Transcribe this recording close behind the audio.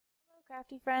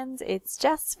Crafty friends, it's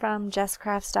Jess from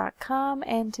jesscrafts.com,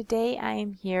 and today I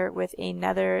am here with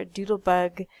another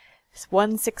Doodlebug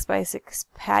 6x6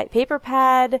 paper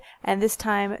pad, and this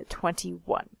time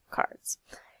 21 cards.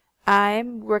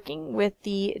 I'm working with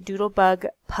the Doodlebug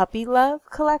Puppy Love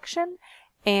collection,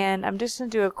 and I'm just going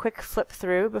to do a quick flip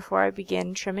through before I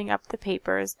begin trimming up the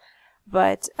papers.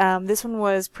 But this one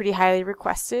was pretty highly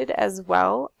requested as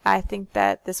well. I think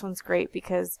that this one's great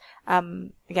because,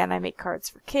 again, I make cards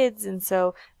for kids, and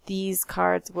so these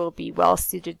cards will be well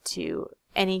suited to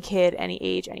any kid, any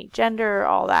age, any gender,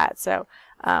 all that. So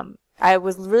I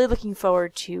was really looking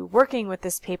forward to working with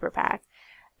this paper pack,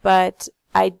 but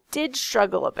I did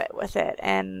struggle a bit with it,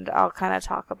 and I'll kind of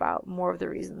talk about more of the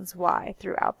reasons why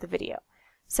throughout the video.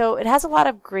 So it has a lot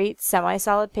of great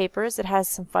semi-solid papers. It has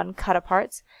some fun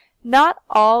cut-aparts. Not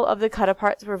all of the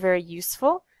cut-aparts were very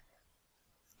useful.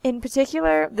 In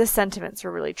particular, the sentiments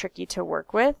were really tricky to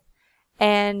work with,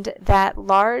 and that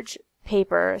large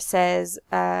paper says,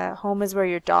 home is where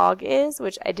your dog is,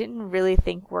 which I didn't really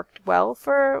think worked well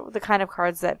for the kind of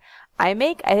cards that I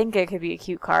make. I think it could be a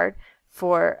cute card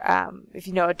for if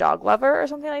you know a dog lover or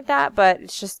something like that, but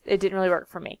it didn't really work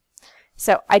for me.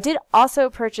 So I did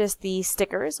also purchase the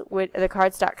stickers, with the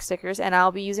cardstock stickers, and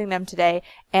I'll be using them today,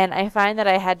 and I find that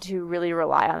I had to really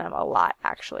rely on them a lot,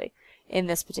 actually, in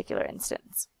this particular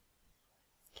instance.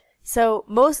 So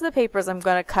most of the papers I'm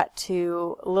going to cut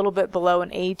to a little bit below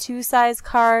an A2 size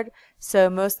card, so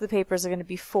most of the papers are going to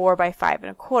be 4 by 5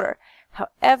 1/4.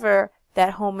 However,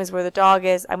 that home is where the dog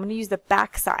is, I'm going to use the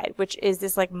back side, which is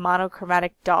this like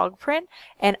monochromatic dog print,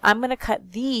 and I'm going to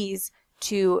cut these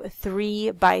to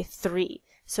 3 by 3.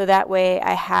 So that way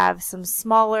I have some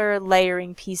smaller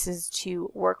layering pieces to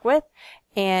work with.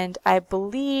 And I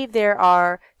believe there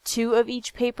are 2 of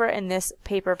each paper in this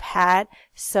paper pad.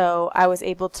 So I was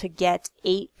able to get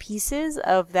 8 pieces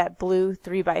of that blue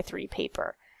 3 by 3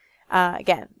 paper.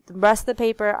 Again, the rest of the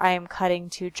paper I am cutting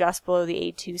to just below the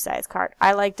A2 size card.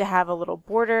 I like to have a little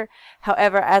border.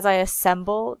 However, as I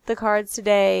assemble the cards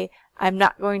today, I'm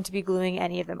not going to be gluing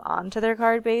any of them onto their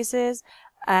card bases.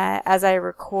 As I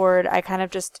record, I kind of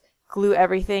just glue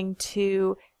everything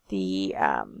to the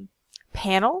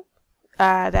panel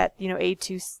that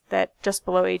A2, that just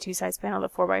below A2 size panel, the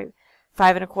 4 by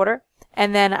 5 1/4,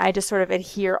 and then I just sort of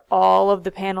adhere all of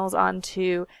the panels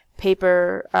onto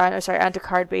onto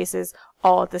card bases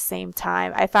all at the same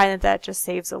time. I find that that just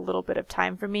saves a little bit of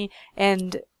time for me,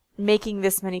 and making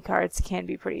this many cards can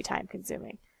be pretty time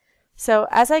consuming. So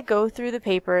as I go through the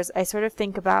papers, I sort of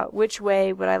think about which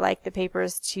way would I like the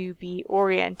papers to be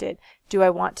oriented. Do I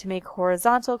want to make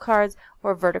horizontal cards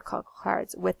or vertical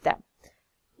cards with them?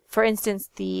 For instance,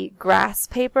 the grass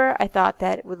paper, I thought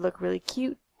that it would look really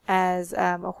cute as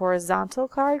a horizontal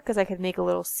card because I could make a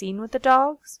little scene with the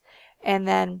dogs. And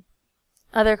then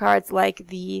other cards like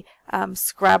the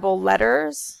Scrabble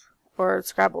letters or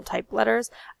Scrabble type letters,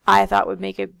 I thought would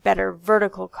make a better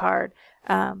vertical card.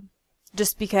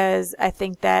 Just because I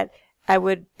think that I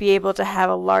would be able to have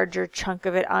a larger chunk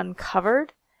of it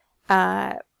uncovered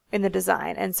in the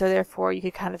design, and so therefore you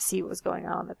could kind of see what was going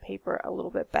on the paper a little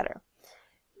bit better.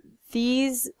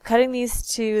 Cutting these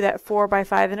to that 4 by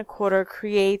 5 1/4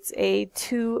 creates a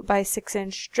 2 by 6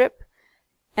 inch strip,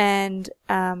 and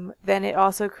then it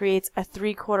also creates a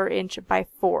 3/4 inch by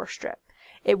 4 strip.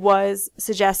 It was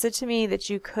suggested to me that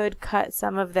you could cut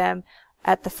some of them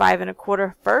at the 5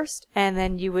 1/4 first, and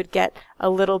then you would get a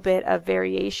little bit of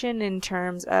variation in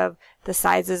terms of the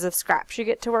sizes of scraps you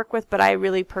get to work with, but I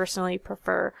really personally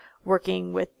prefer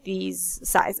working with these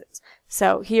sizes.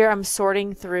 So here I'm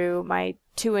sorting through my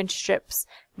 2-inch strips,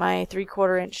 my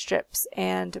 3/4 inch strips,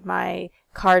 and my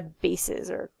card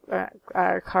bases, or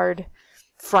card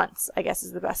fronts, I guess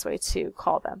is the best way to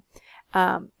call them.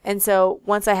 And so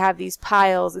once I have these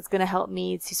piles, it's going to help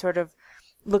me to sort of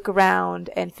look around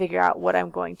and figure out what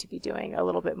I'm going to be doing a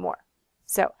little bit more.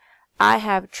 So I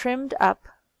have trimmed up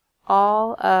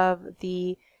all of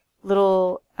the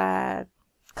little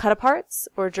cut-aparts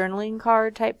or journaling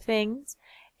card type things,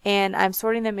 and I'm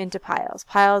sorting them into piles.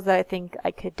 Piles that I think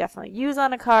I could definitely use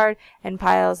on a card, and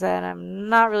piles that I'm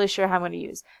not really sure how I'm going to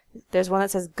use. There's one that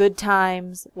says good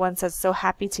times, one that says so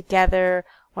happy together,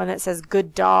 one that says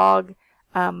good dog.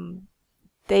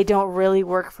 They don't really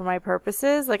work for my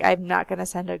purposes. Like, I'm not going to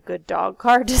send a good dog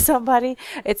card to somebody.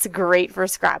 It's great for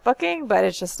scrapbooking, but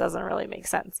it just doesn't really make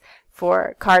sense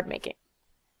for card making.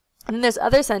 And then there's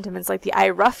other sentiments like the I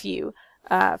rough you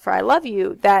for I love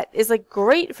you that is like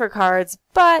great for cards,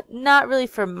 but not really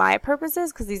for my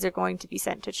purposes because these are going to be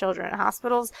sent to children in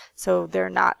hospitals, so they're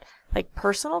not like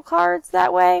personal cards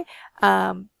that way.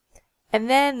 And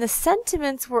then the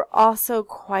sentiments were also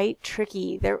quite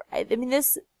tricky.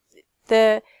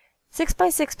 the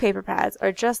 6x6 paper pads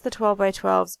are just the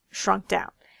 12x12s shrunk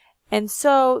down. And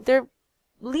so they're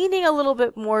leaning a little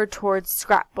bit more towards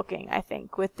scrapbooking, I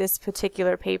think, with this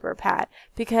particular paper pad,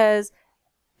 because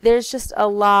there's just a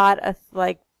lot of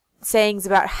like sayings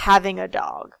about having a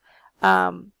dog.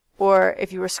 Or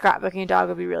if you were scrapbooking a dog, it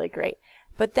would be really great.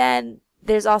 But then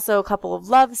there's also a couple of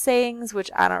love sayings, which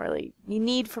I don't really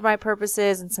need for my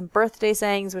purposes, and some birthday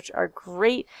sayings, which are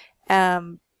great.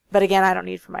 But again, I don't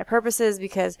need for my purposes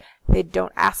because they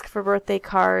don't ask for birthday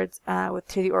cards to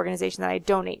the organization that I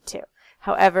donate to.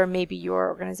 However, maybe your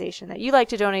organization that you like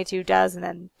to donate to does, and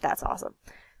then that's awesome.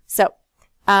 So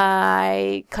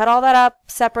I cut all that up,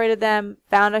 separated them,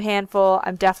 found a handful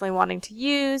I'm definitely wanting to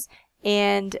use,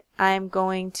 and I'm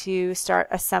going to start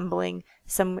assembling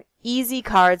some easy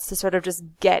cards to sort of just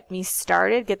get me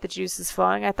started, get the juices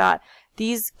flowing. I thought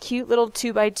these cute little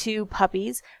 2x2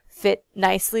 puppies fit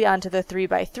nicely onto the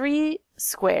 3x3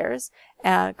 squares,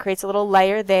 creates a little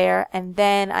layer there, and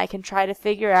then I can try to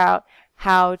figure out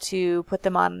how to put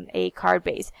them on a card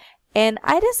base. And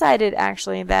I decided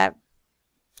actually that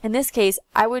in this case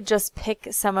I would just pick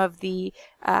some of the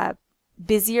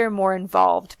busier, more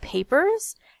involved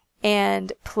papers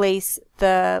and place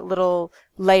the little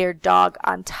layered dog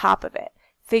on top of it,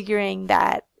 figuring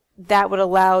that that would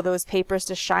allow those papers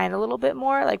to shine a little bit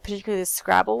more, like particularly the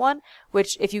Scrabble one,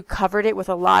 which if you covered it with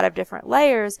a lot of different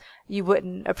layers, you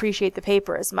wouldn't appreciate the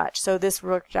paper as much. So this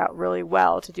worked out really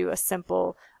well to do a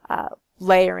simple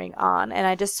layering on. And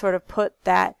I just sort of put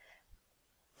that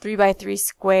 3x3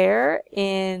 square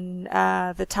in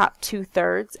the top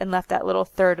 2/3 and left that little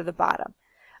third at the bottom.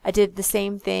 I did the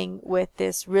same thing with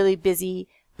this really busy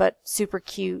but super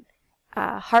cute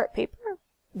heart paper.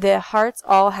 The hearts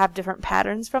all have different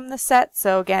patterns from the set,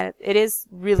 so again, it is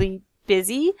really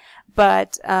busy,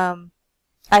 but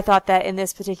I thought that in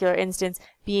this particular instance,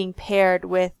 being paired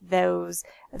with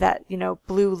that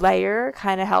blue layer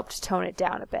kind of helped tone it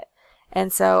down a bit.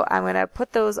 And so I'm going to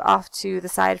put those off to the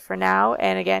side for now,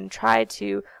 and again, try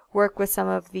to work with some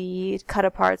of the cut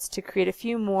aparts to create a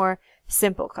few more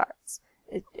simple cards.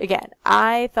 Again,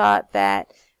 I thought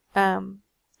that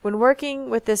when working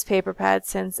with this paper pad,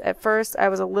 since at first I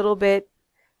was a little bit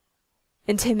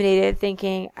intimidated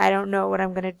thinking I don't know what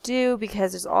I'm going to do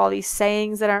because there's all these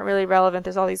sayings that aren't really relevant,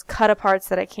 there's all these cut aparts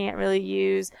that I can't really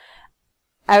use,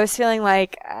 I was feeling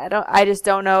like I just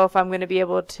don't know if I'm going to be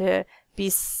able to be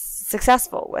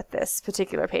successful with this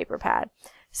particular paper pad.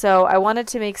 So I wanted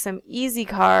to make some easy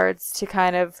cards to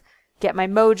kind of get my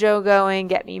mojo going,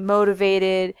 get me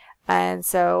motivated. And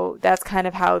so that's kind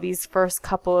of how these first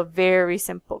couple of very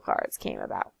simple cards came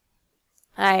about.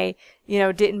 I,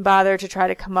 didn't bother to try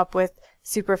to come up with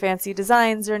super fancy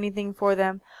designs or anything for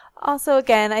them. Also,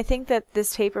 again, I think that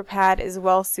this paper pad is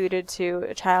well suited to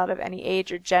a child of any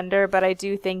age or gender, but I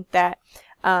do think that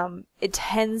it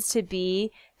tends to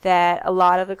be that a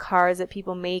lot of the cards that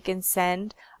people make and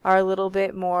send are a little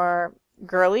bit more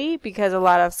girly because a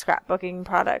lot of scrapbooking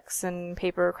products and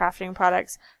paper crafting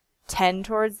products tend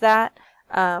towards that.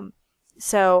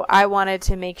 So I wanted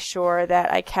to make sure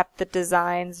that I kept the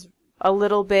designs a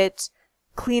little bit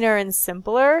cleaner and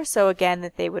simpler, so again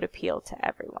that they would appeal to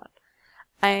everyone.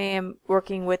 I am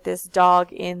working with this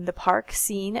dog in the park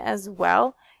scene as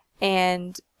well,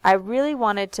 and I really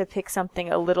wanted to pick something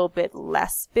a little bit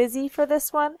less busy for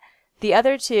this one. The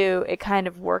other two, it kind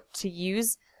of worked to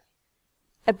use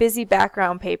a busy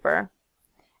background paper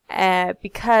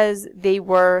because they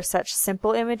were such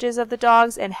simple images of the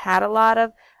dogs and had a lot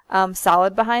of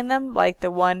solid behind them, like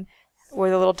the one where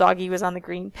the little doggy was on the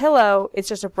green pillow, it's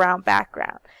just a brown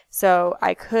background. So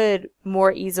I could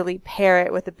more easily pair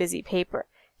it with a busy paper.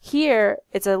 Here,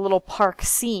 it's a little park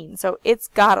scene, so it's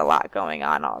got a lot going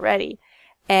on already.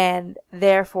 And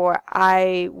therefore,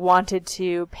 I wanted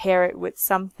to pair it with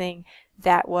something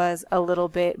that was a little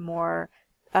bit more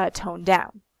toned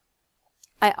down.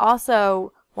 I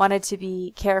also wanted to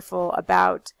be careful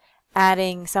about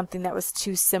adding something that was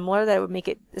too similar, that would make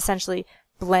it essentially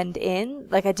blend in.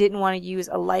 Like I didn't want to use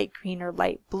a light green or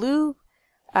light blue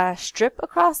strip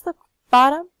across the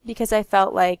bottom because I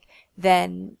felt like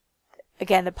then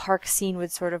again the park scene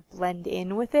would sort of blend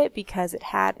in with it because it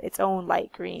had its own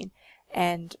light green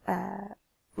and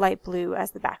light blue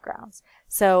as the backgrounds.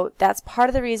 So that's part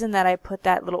of the reason that I put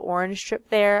that little orange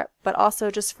strip there, but also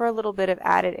just for a little bit of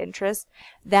added interest,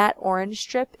 that orange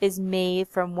strip is made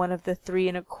from one of the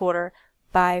 3 1/4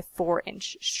 by 4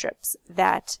 inch strips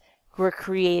that were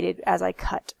created as I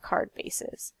cut card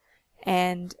bases.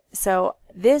 And so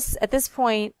at this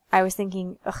point I was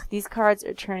thinking, these cards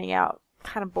are turning out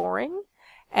kind of boring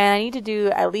and I need to do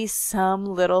at least some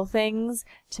little things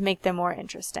to make them more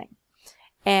interesting.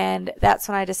 And that's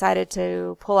when I decided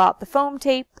to pull out the foam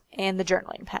tape and the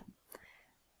journaling pen.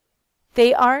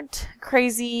 They aren't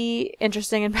crazy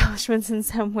interesting embellishments in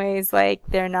some ways, like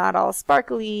they're not all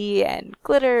sparkly and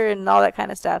glitter and all that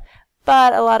kind of stuff,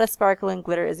 but a lot of sparkle and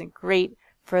glitter isn't great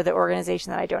for the organization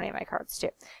that I donate my cards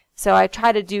to. So I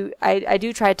try to do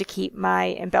try to keep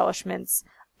my embellishments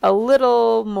a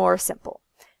little more simple.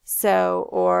 So,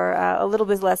 or a little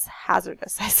bit less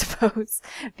hazardous, I suppose,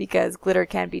 because glitter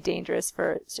can be dangerous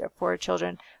for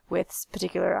children with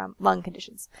particular lung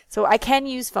conditions. So I can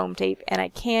use foam tape and I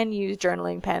can use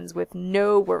journaling pens with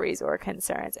no worries or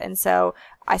concerns. And so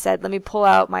I said, let me pull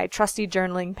out my trusty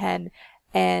journaling pen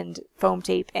and foam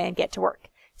tape and get to work.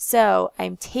 So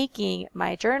I'm taking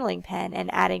my journaling pen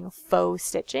and adding faux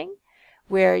stitching,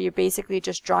 where you're basically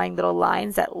just drawing little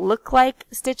lines that look like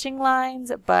stitching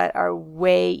lines but are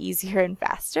way easier and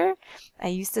faster. I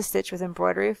used to stitch with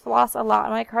embroidery floss a lot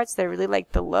on my cards, so I really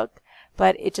like the look,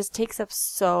 but it just takes up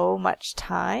so much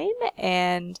time.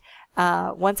 And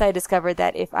once I discovered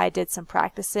that if I did some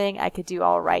practicing, I could do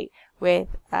all right with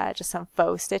just some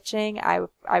faux stitching,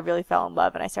 I really fell in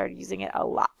love and I started using it a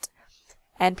lot.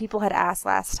 And people had asked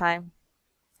last time,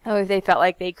 if they felt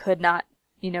like they could not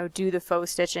do the faux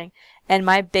stitching. And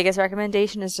my biggest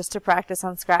recommendation is just to practice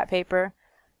on scrap paper.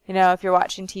 If you're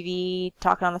watching TV,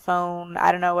 talking on the phone,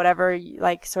 I don't know, whatever,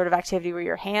 like sort of activity where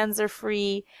your hands are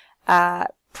free,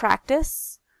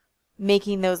 practice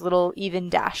making those little even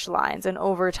dash lines. And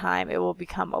over time, it will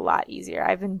become a lot easier.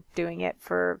 I've been doing it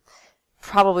for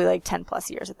probably like 10 plus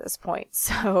years at this point.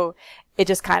 So it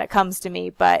just kind of comes to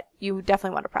me, but you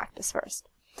definitely want to practice first.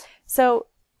 So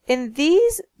in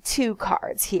these two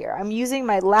cards here, I'm using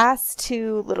my last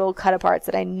two little cut aparts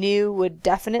that I knew would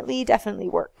definitely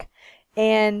work.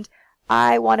 And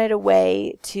I wanted a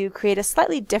way to create a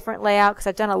slightly different layout because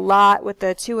I've done a lot with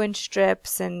the 2-inch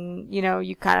strips and,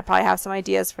 you kind of probably have some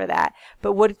ideas for that.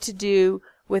 But what to do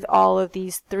with all of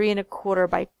these 3 1/4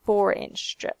 by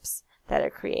 4-inch strips that are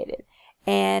created.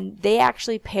 And they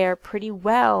actually pair pretty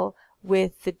well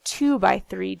with the 2 by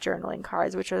 3 journaling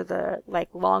cards, which are the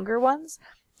longer ones.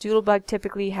 Doodlebug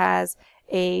typically has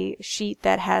a sheet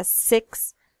that has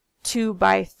 6 2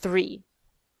 by 3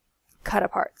 cut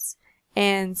aparts.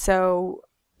 And so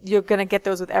you're going to get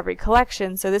those with every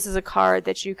collection. So this is a card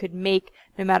that you could make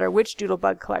no matter which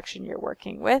Doodlebug collection you're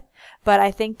working with. But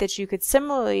I think that you could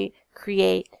similarly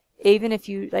create, even if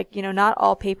you, not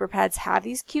all paper pads have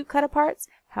these cute cut aparts.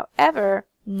 However,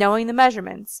 knowing the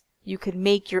measurements, you could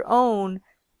make your own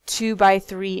 2 by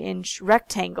 3 inch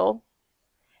rectangle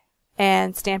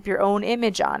and stamp your own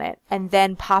image on it and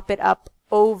then pop it up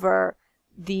over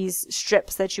these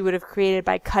strips that you would have created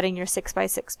by cutting your 6 by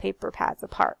 6 paper pads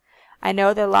apart. I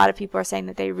know that a lot of people are saying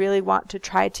that they really want to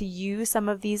try to use some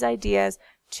of these ideas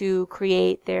to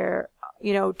create their,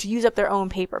 to use up their own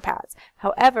paper pads.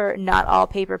 However, not all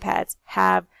paper pads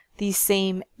have these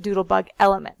same Doodlebug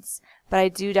elements. But I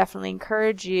do definitely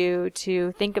encourage you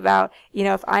to think about,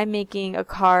 if I'm making a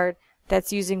card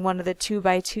that's using one of the 2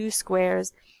 by 2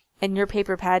 squares and your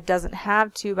paper pad doesn't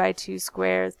have 2 by 2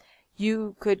 squares,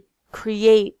 you could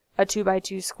create a 2 by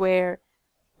 2 square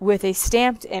with a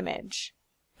stamped image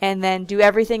and then do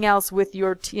everything else with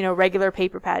your, regular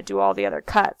paper pad, do all the other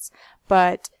cuts,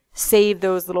 but save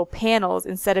those little panels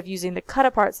instead of using the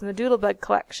cut aparts in the Doodlebug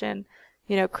collection.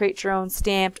 Create your own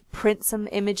stamped, print some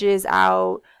images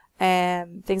out,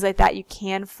 and things like that. You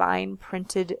can find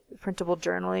printable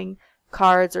journaling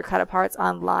cards or cut aparts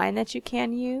online that you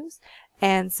can use.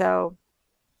 And so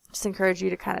just encourage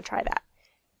you to kind of try that.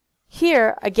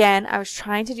 Here, again, I was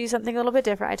trying to do something a little bit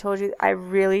different. I told you I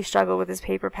really struggle with this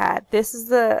paper pad. This is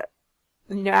the,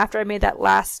 after I made that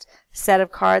last set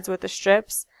of cards with the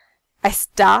strips, I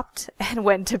stopped and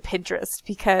went to Pinterest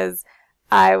because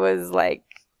I was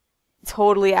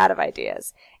totally out of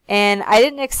ideas. And I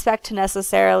didn't expect to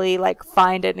necessarily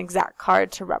find an exact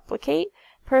card to replicate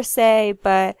per se,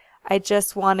 but I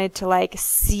just wanted to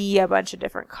see a bunch of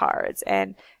different cards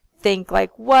and think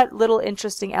what little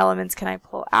interesting elements can I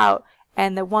pull out.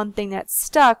 And the one thing that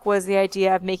stuck was the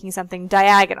idea of making something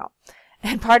diagonal.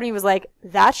 And part of me was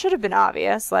that should have been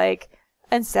obvious.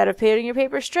 Instead of putting your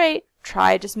paper straight,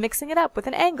 try just mixing it up with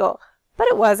an angle. But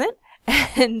it wasn't.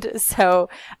 And so,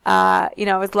 I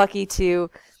was lucky to,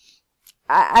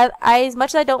 I as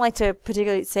much as I don't like to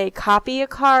particularly say copy a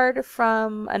card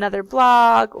from another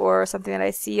blog or something that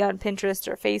I see on Pinterest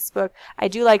or Facebook, I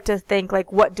do like to think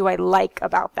what do I like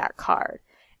about that card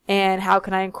and how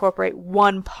can I incorporate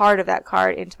one part of that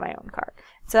card into my own card.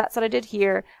 So that's what I did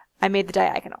here. I made the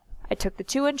diagonal. I took the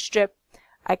 2-inch strip,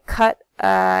 I cut,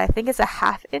 I think it's a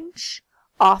 1/2 inch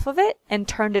off of it and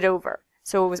turned it over.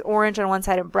 So it was orange on one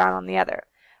side and brown on the other.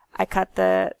 I cut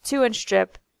the 2-inch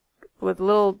strip with a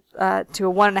little to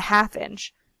a 1.5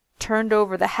 inch, turned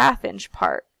over the 1/2 inch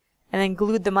part, and then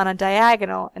glued them on a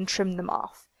diagonal and trimmed them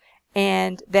off.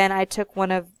 And then I took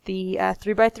one of the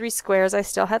 3x3 squares I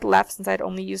still had left, since I'd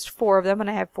only used 4 of them and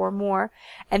I have 4 more.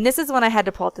 And this is when I had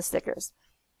to pull out the stickers,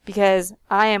 because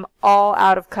I am all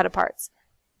out of cut aparts.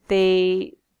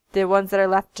 The ones that are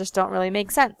left just don't really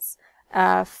make sense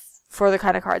for the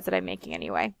kind of cards that I'm making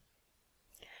anyway.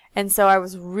 And so I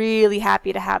was really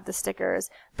happy to have the stickers.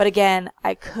 But again,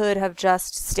 I could have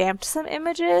just stamped some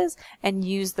images and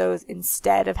used those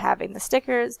instead of having the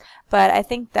stickers. But I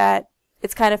think that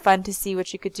it's kind of fun to see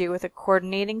what you could do with a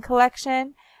coordinating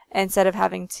collection, instead of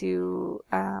having to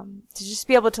just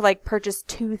be able to like purchase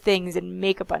 2 things and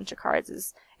make a bunch of cards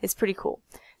is pretty cool.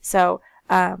 So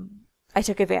I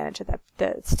took advantage of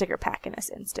the sticker pack in this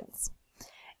instance.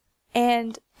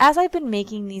 And as I've been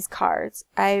making these cards,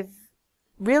 I've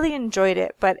really enjoyed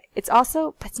it, but it's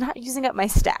not using up my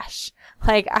stash.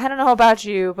 Like, I don't know about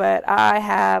you, but I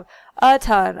have a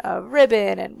ton of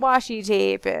ribbon and washi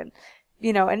tape and,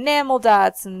 you know, enamel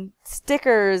dots and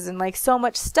stickers and like so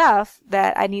much stuff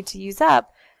that I need to use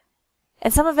up.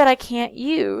 And some of it I can't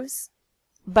use,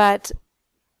 but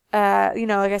you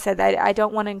know, like I said, I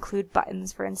don't want to include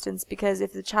buttons, for instance, because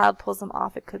if the child pulls them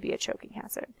off, it could be a choking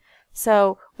hazard.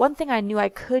 So one thing I knew I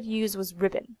could use was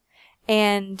ribbon.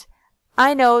 And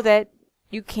I know that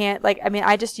you can't, like, I mean,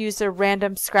 I just used a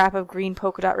random scrap of green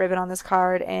polka dot ribbon on this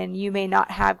card, and you may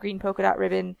not have green polka dot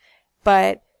ribbon,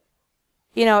 but,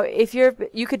 you know,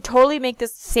 you could totally make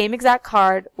this same exact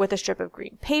card with a strip of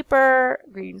green paper,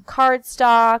 green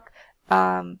cardstock,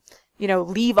 you know,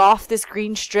 leave off this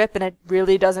green strip and it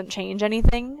really doesn't change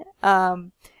anything.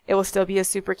 It will still be a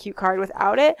super cute card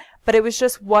without it, but it was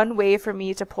just one way for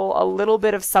me to pull a little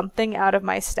bit of something out of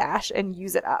my stash and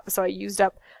use it up. So I used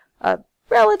up a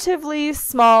relatively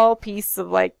small piece of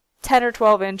like 10 or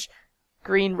 12 inch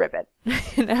green ribbon,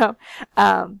 you know,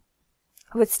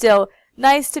 but still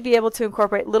nice to be able to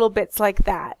incorporate little bits like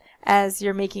that as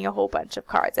you're making a whole bunch of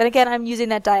cards. And again, I'm using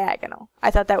that diagonal.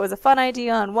 I thought that was a fun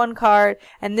idea on one card,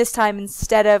 and this time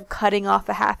instead of cutting off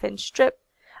a 1/2 inch strip,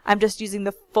 I'm just using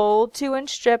the full 2-inch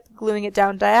strip, gluing it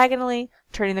down diagonally,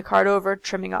 turning the card over,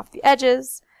 trimming off the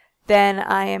edges. Then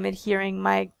I am adhering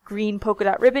my green polka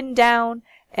dot ribbon down,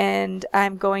 and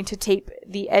I'm going to tape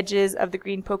the edges of the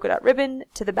green polka dot ribbon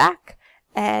to the back,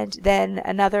 and then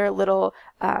another little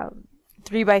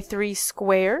 3x3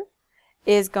 square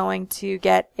is going to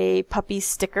get a puppy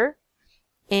sticker,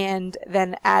 and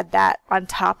then add that on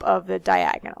top of the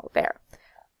diagonal there.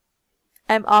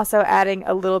 I'm also adding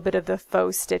a little bit of the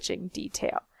faux stitching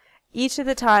detail. Each of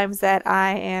the times that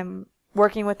I am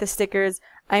working with the stickers,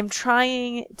 I'm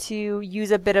trying to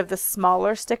use a bit of the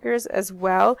smaller stickers as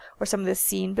well, or some of the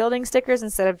scene building stickers,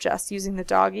 instead of just using the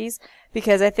doggies,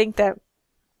 because I think that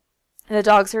the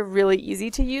dogs are really easy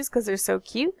to use because they're so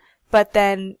cute. But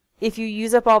then if you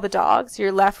use up all the dogs,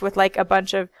 you're left with like a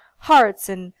bunch of hearts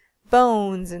and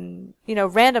bones and, you know,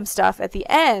 random stuff at the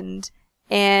end,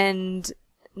 and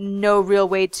no real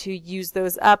way to use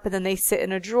those up, and then they sit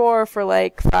in a drawer for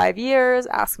like 5 years.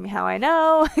 Ask me how I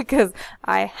know, because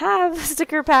I have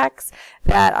sticker packs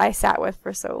that I sat with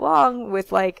for so long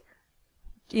with like,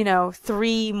 you know,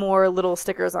 3 more little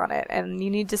stickers on it, and you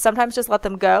need to sometimes just let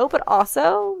them go, but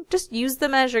also just use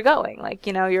them as you're going. Like,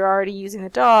 you know, you're already using the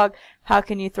dog, how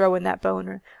can you throw in that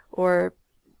bone or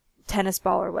tennis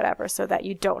ball or whatever, so that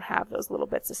you don't have those little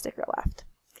bits of sticker left.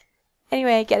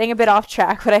 Anyway, getting a bit off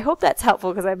track, but I hope that's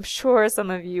helpful, because I'm sure some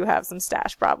of you have some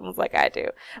stash problems like I do.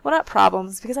 Well, not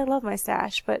problems, because I love my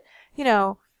stash, but, you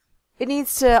know, it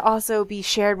needs to also be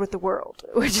shared with the world,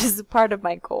 which is part of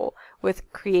my goal with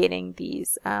creating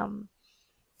these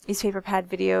paper pad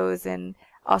videos, and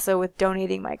also with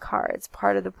donating my cards.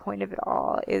 Part of the point of it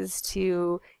all is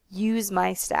to use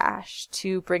my stash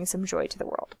to bring some joy to the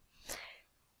world.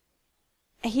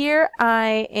 Here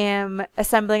I am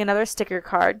assembling another sticker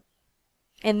card.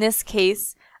 In this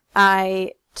case,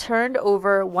 I turned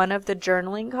over one of the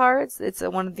journaling cards. It's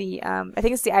one of the, I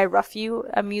think it's the I Rough You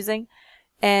I'm using,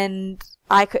 and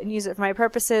I couldn't use it for my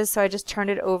purposes, so I just turned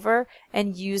it over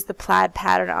and used the plaid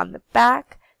pattern on the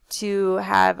back to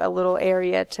have a little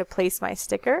area to place my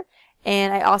sticker.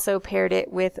 And I also paired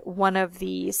it with one of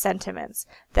the sentiments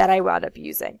that I wound up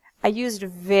using. I used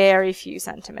very few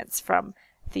sentiments from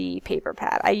the paper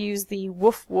pad. I used the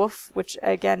woof woof, which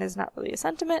again is not really a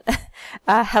sentiment,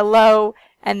 hello,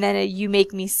 and then a you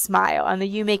make me smile. And the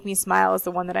you make me smile is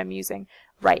the one that I'm using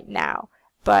right now.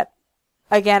 But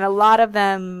again, a lot of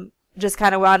them just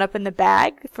kind of wound up in the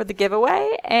bag for the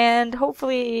giveaway, and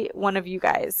hopefully one of you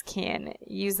guys can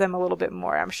use them a little bit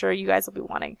more. I'm sure you guys will be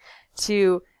wanting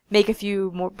to make a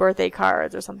few more birthday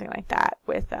cards or something like that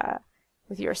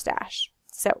with your stash.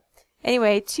 So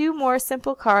anyway, 2 more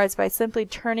simple cards by simply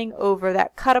turning over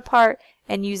that cut apart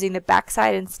and using the back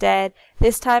side instead.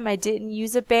 This time I didn't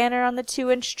use a banner on the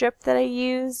 2-inch strip that I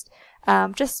used,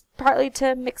 just partly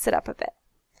to mix it up a bit.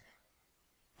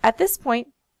 At this point,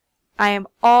 I am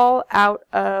all out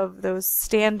of those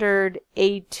standard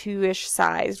A2-ish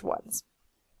sized ones.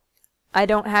 I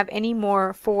don't have any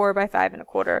more 4 by 5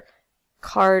 1/4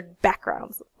 card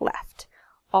backgrounds left.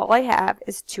 All I have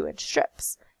is 2-inch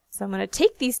strips. So I'm going to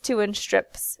take these 2-inch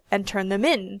strips and turn them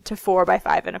into 4 by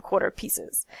 5 1/4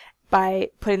 pieces by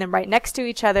putting them right next to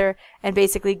each other and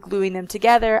basically gluing them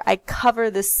together. I cover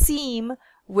the seam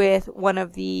with one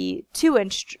of the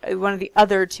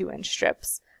other 2-inch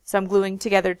strips. So I'm gluing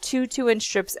together 2 2-inch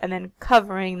strips and then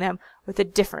covering them with a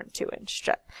different 2-inch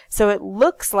strip. So it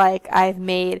looks like I've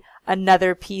made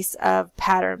another piece of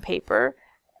pattern paper.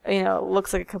 You know, it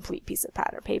looks like a complete piece of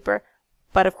pattern paper,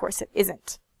 but of course it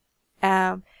isn't.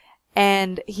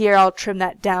 And here I'll trim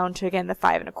that down to, again, the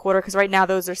 5 1/4, because right now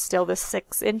those are still the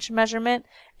 6-inch measurement,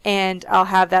 and I'll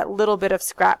have that little bit of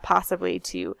scrap possibly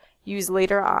to use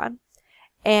later on.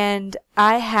 And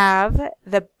I have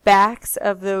the backs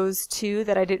of those 2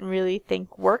 that I didn't really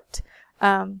think worked.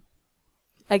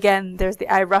 Again, there's the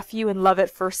I rough you and love at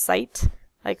first sight,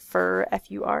 like fur,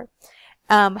 F-U-R.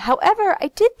 However, I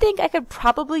did think I could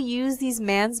probably use these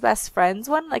man's best friends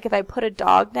one, like if I put a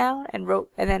dog down and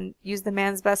wrote and then use the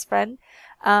man's best friend.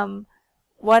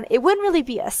 One, it wouldn't really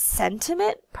be a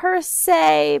sentiment per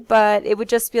se, but it would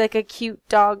just be like a cute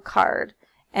dog card.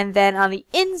 And then on the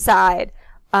inside,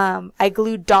 I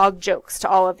glued dog jokes to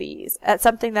all of these. That's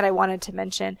something that I wanted to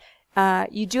mention.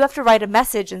 You do have to write a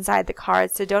message inside the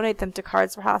cards to donate them to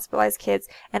Cards for Hospitalized Kids.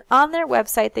 And on their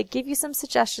website, they give you some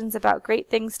suggestions about great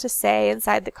things to say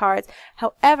inside the cards.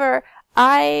 However,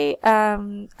 I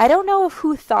don't know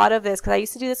who thought of this, because I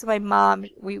used to do this with my mom.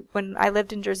 When I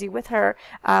lived in Jersey with her,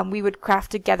 we would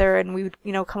craft together and we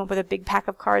would, come up with a big pack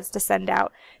of cards to send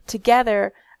out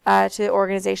together to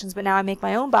organizations. But now I make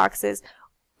my own boxes.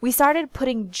 We started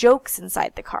putting jokes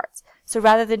inside the cards. So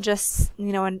rather than just,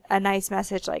 a nice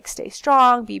message like stay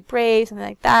strong, be brave, something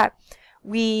like that,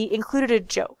 we included a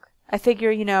joke. I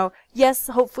figure, yes,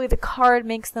 hopefully the card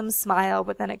makes them smile,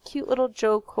 but then a cute little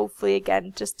joke, hopefully,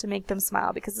 again, just to make them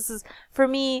smile. Because this is, for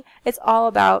me, it's all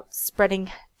about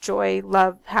spreading joy,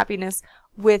 love, happiness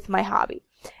with my hobby.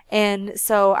 And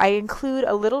so I include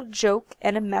a little joke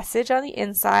and a message on the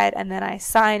inside, and then I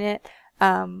sign it.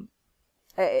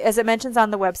 As it mentions on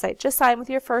the website, just sign with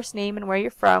your first name and where you're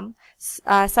from.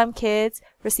 Some kids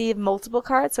receive multiple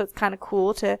cards, so it's kind of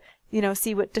cool to,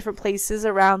 see what different places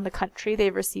around the country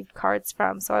they've received cards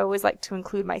from. So I always like to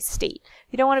include my state.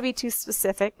 You don't want to be too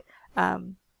specific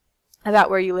about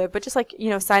where you live, but just like,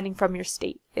 signing from your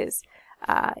state is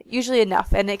usually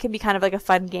enough. And it can be kind of like a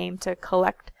fun game to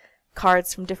collect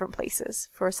cards from different places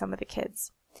for some of the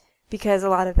kids, because a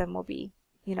lot of them will be,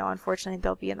 unfortunately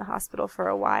they'll be in the hospital for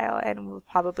a while, and we'll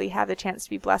probably have the chance to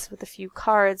be blessed with a few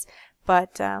cards.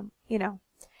 But,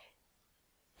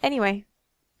 anyway,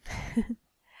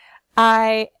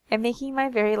 I am making my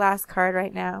very last card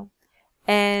right now,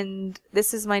 and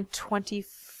this is my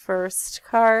 21st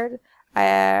card.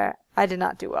 I did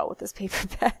not do well with this paper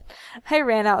pad. I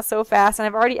ran out so fast, and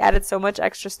I've already added so much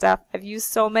extra stuff. I've used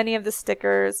so many of the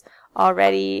stickers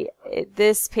already.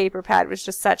 This paper pad was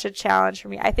just such a challenge for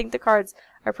me. I think the cards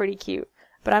are pretty cute,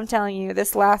 but I'm telling you,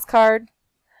 this last card,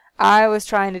 I was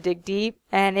trying to dig deep,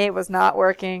 and it was not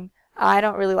working. I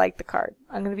don't really like the card.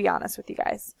 I'm going to be honest with you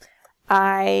guys.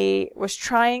 I was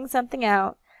trying something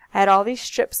out. I had all these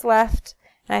strips left,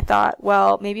 and I thought,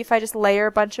 well, maybe if I just layer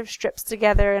a bunch of strips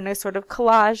together in a sort of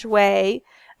collage way,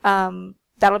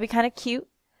 that'll be kind of cute.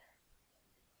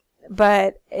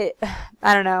 But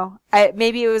I don't know.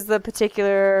 Maybe it was the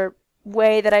particular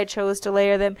way that I chose to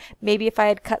layer them. Maybe if I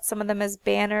had cut some of them as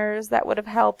banners, that would have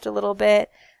helped a little bit.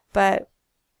 But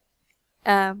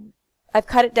I've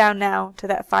cut it down now to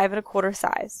that 5 1/4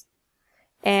 size.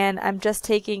 And I'm just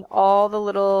taking all the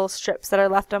little strips that are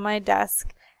left on my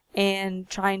desk and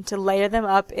trying to layer them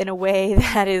up in a way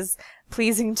that is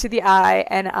pleasing to the eye.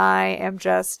 And I am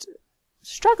just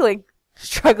struggling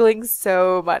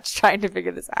so much trying to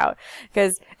figure this out.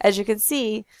 Because as you can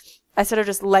see, I sort of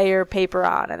just layer paper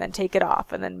on and then take it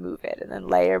off and then move it, and then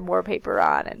layer more paper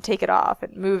on and take it off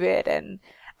and move it. And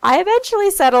I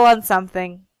eventually settle on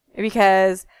something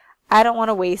because I don't want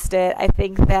to waste it. I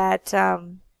think that,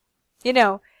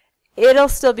 it'll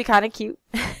still be kind of cute.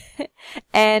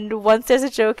 And once there's a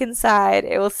joke inside,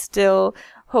 it will still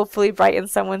hopefully brighten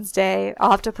someone's day.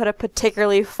 I'll have to put a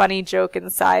particularly funny joke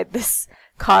inside this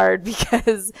card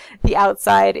because the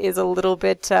outside is a little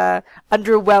bit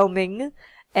underwhelming,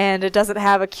 and it doesn't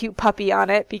have a cute puppy on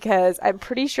it because I'm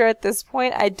pretty sure at this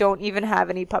point I don't even have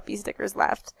any puppy stickers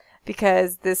left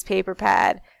because this paper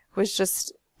pad was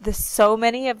just so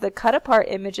many of the cut apart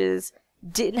images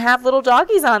didn't have little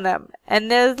doggies on them, and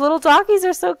the little doggies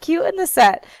are so cute in the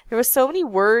set. There were so many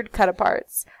word cut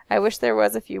aparts. I wish there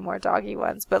was a few more doggy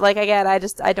ones, but like again,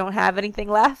 I don't have anything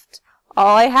left.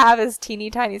 All I have is teeny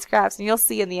tiny scraps, and you'll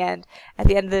see in the end. At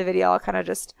the end of the video, I'll kind of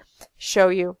just show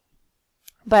you.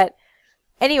 But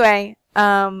anyway,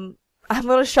 I'm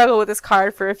going to struggle with this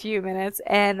card for a few minutes,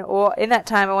 and in that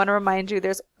time, I want to remind you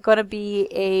there's going to be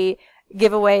a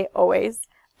giveaway always.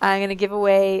 I'm going to give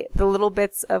away the little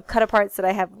bits of cut aparts that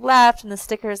I have left and the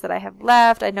stickers that I have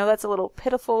left. I know that's a little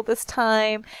pitiful this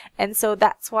time, and so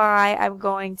that's why I'm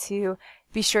going to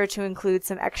be sure to include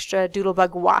some extra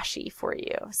Doodlebug washi for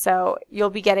you. So you'll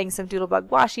be getting some Doodlebug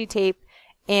washi tape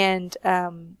and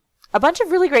a bunch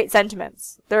of really great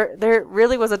sentiments. There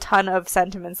really was a ton of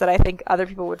sentiments that I think other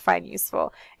people would find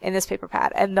useful in this paper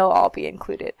pad, and they'll all be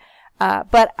included.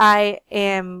 But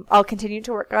I'll continue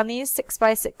to work on these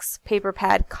 6x6 paper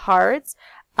pad cards.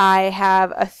 I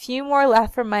have a few more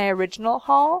left from my original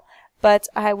haul, but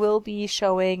I will be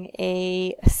showing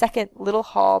a second little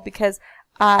haul because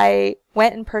I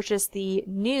went and purchased the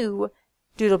new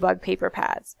Doodlebug paper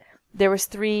pads. There was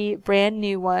 3 brand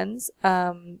new ones.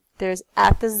 There's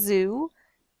At the Zoo,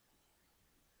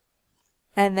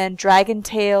 and then Dragon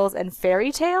Tales and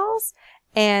Fairy Tales.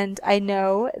 And I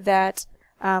know that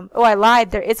oh, I lied.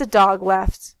 There is a dog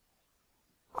left.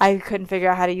 I couldn't figure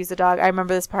out how to use a dog. I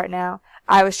remember this part now.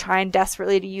 I was trying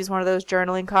desperately to use one of those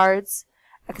journaling cards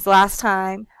because last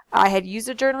time I had used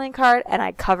a journaling card and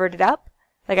I covered it up.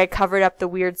 Like I covered up the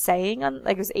weird saying on,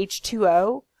 like it was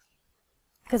H2O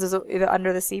because it was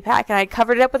under the sea pack, and I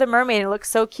covered it up with a mermaid and it looked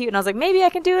so cute, and I was like, maybe I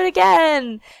can do it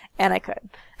again, and I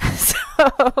couldn't.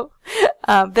 So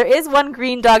there is one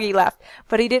green doggy left,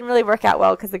 but he didn't really work out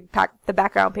well because the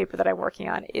background paper that I'm working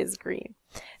on is green.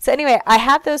 So anyway, I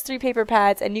have those 3 paper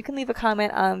pads, and you can leave a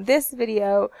comment on this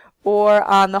video or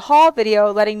on the haul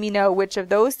video letting me know which of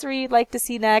those 3 you'd like to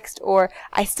see next, or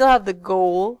I still have the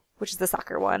goal, which is the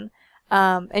soccer one.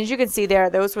 And as you can see there,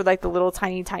 those were like the little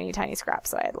tiny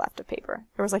scraps that I had left of paper.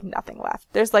 There was like nothing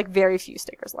left. There's like very few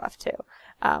stickers left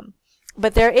too.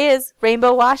 But there is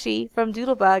rainbow washi from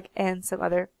Doodlebug and some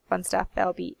other fun stuff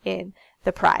that'll be in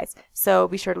the prize. So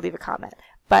be sure to leave a comment.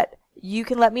 But you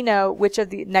can let me know which of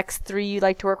the next 3 you'd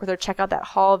like to work with, or check out that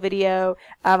haul video.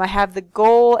 I have the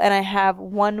goal, and I have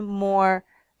one more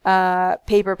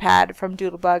paper pad from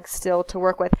Doodlebug still to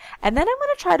work with, and then I'm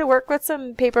going to try to work with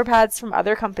some paper pads from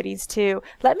other companies too.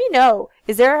 Let me know,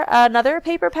 is there another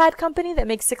paper pad company that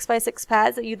makes 6x6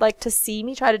 pads that you'd like to see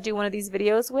me try to do one of these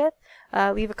videos with?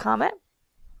 Leave a comment.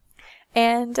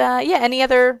 And yeah, any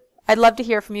other, I'd love to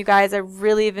hear from you guys. I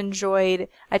really have enjoyed,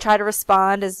 I try to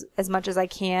respond as much as I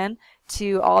can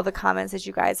to all the comments that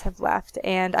you guys have left,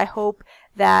 and I hope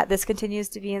that this continues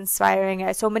to be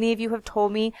inspiring. So many of you have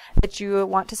told me that you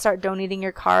want to start donating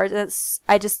your cards, and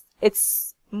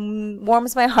it's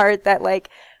warms my heart that like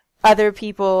other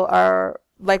people are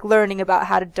like learning about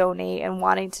how to donate and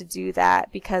wanting to do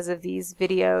that because of these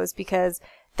videos, because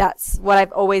that's what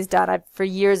I've always done. For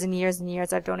years and years and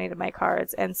years I've donated my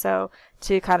cards, and so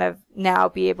to kind of now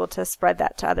be able to spread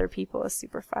that to other people is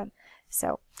super fun.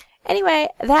 So anyway,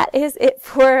 that is it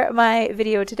for my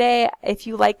video today. If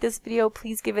you like this video,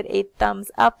 please give it a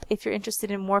thumbs up. If you're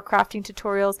interested in more crafting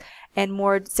tutorials and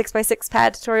more 6x6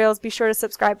 pad tutorials, be sure to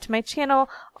subscribe to my channel.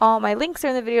 All my links are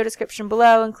in the video description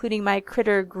below, including my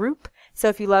critter group. So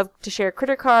if you love to share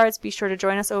critter cards, be sure to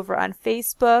join us over on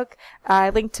Facebook. I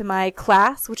linked to my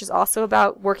class, which is also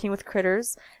about working with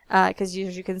critters, because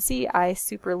as you can see, I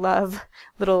super love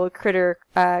little critter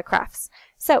crafts.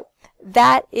 So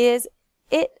that is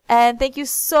it, and thank you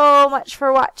so much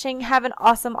for watching. Have an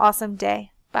awesome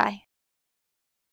day. Bye.